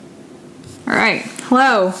All right.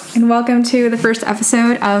 Hello, and welcome to the first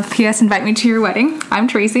episode of P.S. Invite Me to Your Wedding. I'm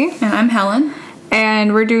Tracy. And I'm Helen.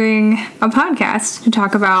 And we're doing a podcast to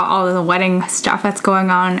talk about all of the wedding stuff that's going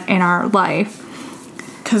on in our life.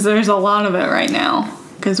 Because there's a lot of it right now.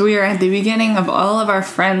 Because we are at the beginning of all of our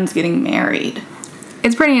friends getting married.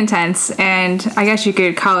 It's pretty intense, and I guess you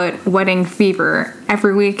could call it wedding fever.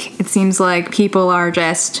 Every week, it seems like people are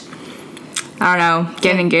just, I don't know,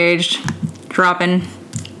 getting engaged, dropping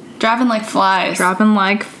like flies.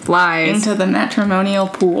 Into the matrimonial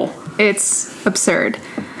pool. It's absurd.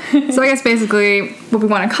 So I guess basically what we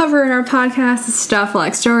want to cover in our podcast is stuff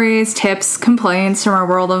like stories, tips, complaints from our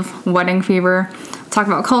world of wedding fever. Talk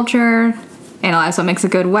about culture, analyze what makes a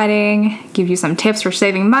good wedding, give you some tips for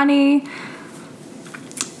saving money,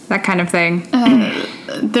 that kind of thing.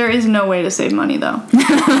 There is no way to save money, though.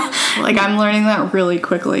 I'm learning that really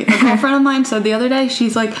quickly. A girlfriend of mine said the other day,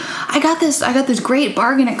 she's like, I got this great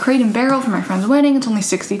bargain at Crate and Barrel for my friend's wedding. It's only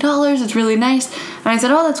 $60. It's really nice. And I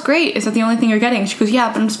said, oh, that's great. Is that the only thing you're getting? She goes,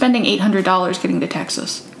 yeah, but I'm spending $800 getting to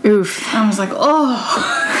Texas. Oof. I was like, oh.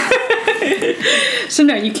 So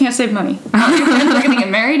no, you can't save money. Your friends are going to get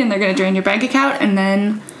married and they're going to drain your bank account and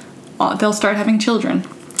then they'll start having children.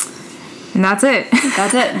 And that's it.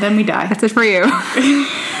 That's it. Then we die. That's it for you.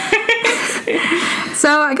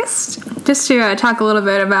 So I guess just to talk a little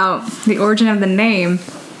bit about the origin of the name.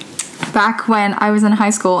 Back when I was in high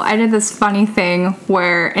school, I did this funny thing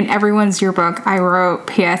where in everyone's yearbook I wrote,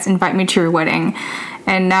 P.S. Invite me to your wedding.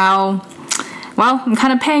 And now, well, I'm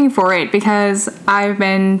kind of paying for it because I've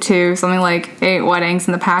been to something like 8 weddings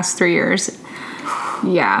in the past 3 years.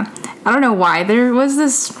 Yeah. I don't know why. There was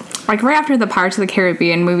this, right after the Pirates of the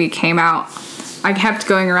Caribbean movie came out, I kept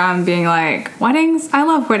going around being like, weddings? I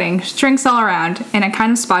love weddings. Drinks all around. And it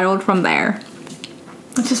kind of spiraled from there.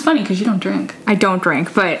 Which is funny because you don't drink. I don't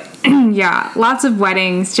drink, but yeah, lots of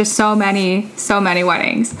weddings. Just so many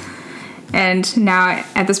weddings. And now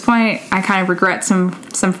at this point, I kind of regret some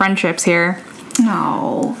friendships here.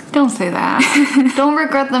 No, don't say that. Don't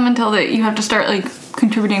regret them until you have to start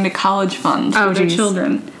contributing to college funds for their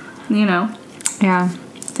children. You know? Yeah,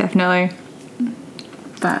 definitely.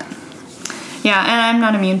 But yeah, and I'm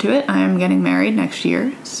not immune to it. I am getting married next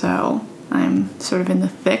year, so I'm sort of in the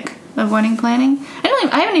thick of wedding planning. I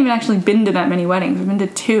haven't even actually been to that many weddings. I've been to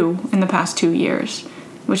 2 in the past 2 years,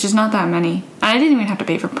 which is not that many. And I didn't even have to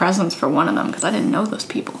pay for presents for one of them because I didn't know those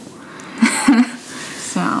people.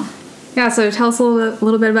 So yeah, so tell us a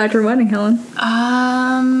little bit about your wedding, Helen.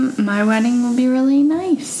 My wedding will be really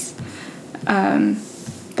nice.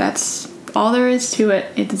 That's all there is to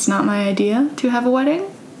it. It's not my idea to have a wedding,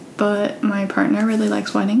 but my partner really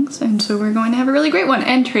likes weddings, and so we're going to have a really great one.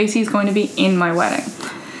 And Tracy's going to be in my wedding.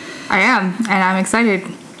 I am, and I'm excited.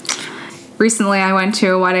 Recently, I went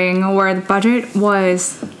to a wedding where the budget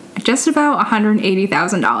was just about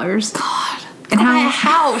 $180,000. God, and buy a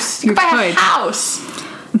house. You buy a house.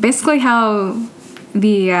 Basically, how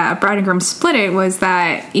the bride and groom split it was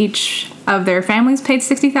that each of their families paid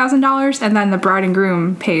 $60,000, and then the bride and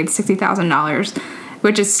groom paid $60,000,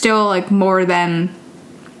 which is still more than,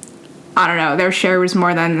 I don't know, their share was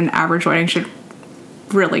more than an average wedding should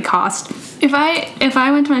really cost. If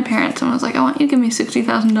I went to my parents and was like, I want you to give me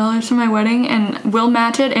 $60,000 for my wedding, and we'll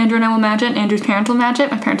match it, Andrew and I will match it, and Andrew's parents will match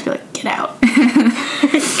it, my parents would be like, get out.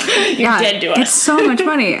 You're dead to us. It's so much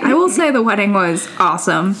money. I will say the wedding was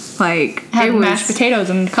awesome. Had mashed potatoes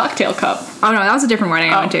and a cocktail cup. Oh no, that was a different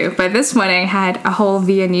wedding I went to. But this wedding had a whole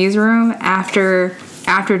Viennese room after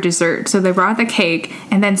dessert. So they brought the cake,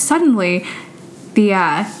 and then suddenly the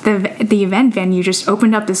event venue just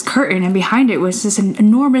opened up this curtain, and behind it was this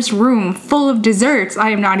enormous room full of desserts. I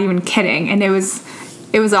am not even kidding. And it was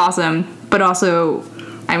awesome, but also,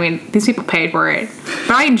 I mean, these people paid for it,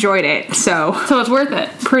 but I enjoyed it, so it's worth it.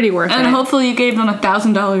 Pretty worth it. And hopefully you gave them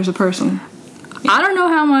 $1,000 a person. I don't know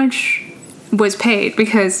how much was paid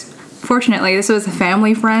because fortunately this was a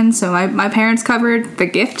family friend, so my parents covered the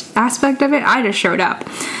gift aspect of it. I just showed up,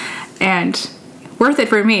 and worth it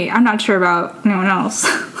for me. I'm not sure about anyone else.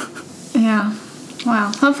 Yeah.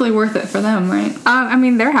 Wow. Hopefully worth it for them, right? I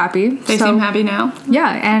mean, they're happy. They seem happy now?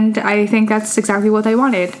 Yeah, and I think that's exactly what they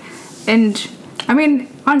wanted. And, I mean,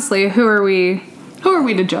 honestly, who are we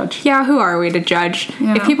to judge? Yeah, who are we to judge?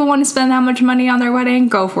 Yeah. If people want to spend that much money on their wedding,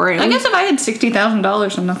 go for it. I guess if I had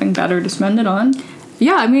 $60,000 and nothing better to spend it on.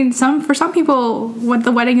 Yeah, I mean, for some people,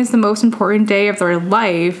 the wedding is the most important day of their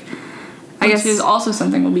life. Which is also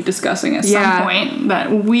something we'll be discussing at some point.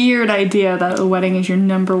 That weird idea that a wedding is your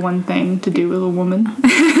number one thing to do with a woman.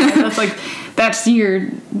 That's your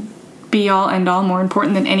be-all, end-all, more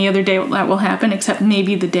important than any other day that will happen, except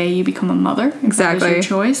maybe the day you become a mother. Exactly. That is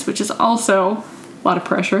your choice, which is also a lot of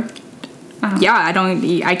pressure. Yeah,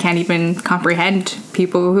 I can't even comprehend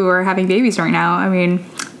people who are having babies right now. I mean,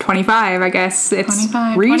 25, I guess it's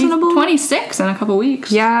 25, reasonable. 26 in a couple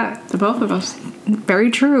weeks. Yeah. To both of us. Very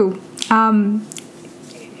true. We're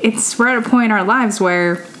at a point in our lives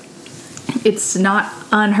where it's not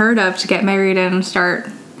unheard of to get married and start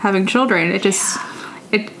having children. It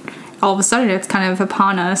all of a sudden it's kind of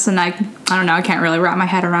upon us, and I don't know, I can't really wrap my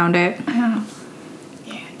head around it. I don't know.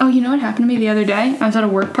 Oh, you know what happened to me the other day? I was at a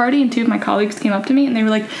work party and two of my colleagues came up to me and they were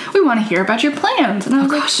like, we want to hear about your plans. And I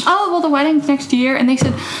was like, oh, well, the wedding's next year. And they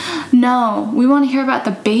said, no, we want to hear about the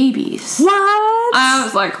babies. What? I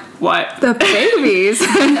was like, what? The babies?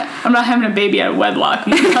 I'm not having a baby out of wedlock.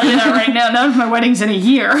 I'm going to tell you that right now. None of my wedding's in a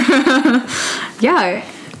year. Yeah.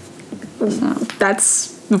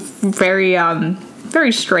 That's very,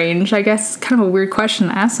 very strange. I guess kind of a weird question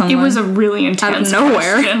to ask someone. It was a really intense out of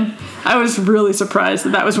nowhere. question. I was really surprised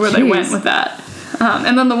that was where they went with that.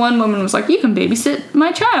 And then the one woman was like, you can babysit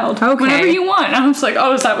my child whenever you want. And I was like,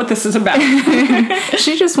 oh, is that what this is about?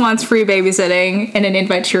 She just wants free babysitting and an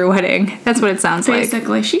invite to your wedding. That's what it sounds like.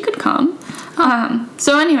 Basically, she could come.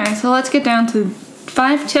 So anyway, let's get down to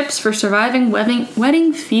 5 tips for surviving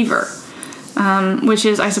wedding fever. Which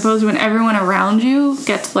is, I suppose, when everyone around you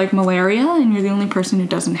gets, like, malaria and you're the only person who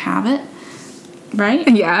doesn't have it. Right?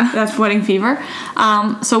 Yeah. That's wedding fever.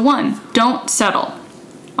 So 1, don't settle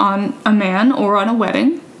on a man or on a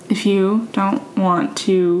wedding if you don't want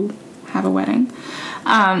to have a wedding.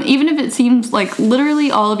 Even if it seems like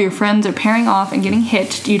literally all of your friends are pairing off and getting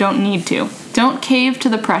hitched, you don't need to. Don't cave to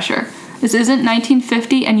the pressure. This isn't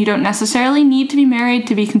 1950, and you don't necessarily need to be married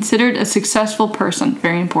to be considered a successful person.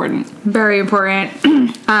 Very important. Very important.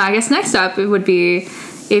 I guess next up it would be,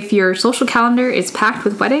 if your social calendar is packed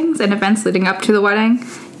with weddings and events leading up to the wedding,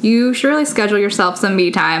 you should really schedule yourself some me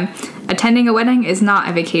time. Attending a wedding is not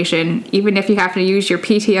a vacation, even if you have to use your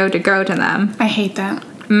PTO to go to them. I hate that.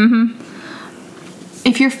 Mm-hmm.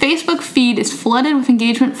 If your Facebook feed is flooded with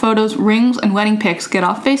engagement photos, rings, and wedding pics, get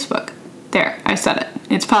off Facebook. There, I said it.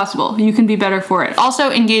 It's possible. You can be better for it. Also,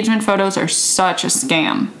 engagement photos are such a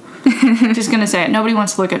scam. Just gonna say it. Nobody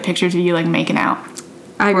wants to look at pictures of you, like, making out.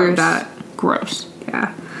 I agree with that. Gross.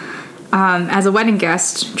 Yeah. As a wedding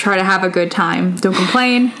guest, try to have a good time. Don't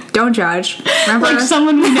complain. Don't judge. Remember? Like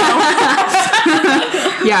someone we know.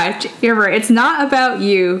 Yeah, remember, it's not about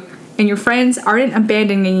you, and your friends aren't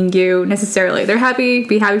abandoning you necessarily. They're happy.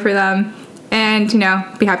 Be happy for them. And,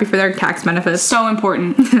 be happy for their tax benefits. So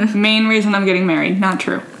important. Main reason I'm getting married. Not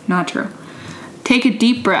true. Not true. Take a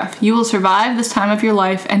deep breath. You will survive this time of your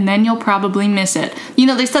life, and then you'll probably miss it.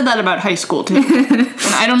 They said that about high school, too. And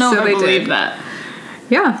I don't know if I believe that.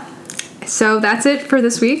 Yeah. So that's it for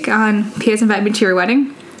this week on P.S. Invite Me to Your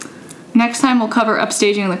Wedding. Next time we'll cover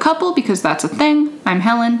upstaging the couple, because that's a thing. I'm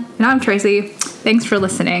Helen. And I'm Tracy. Thanks for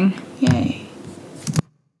listening. Yay.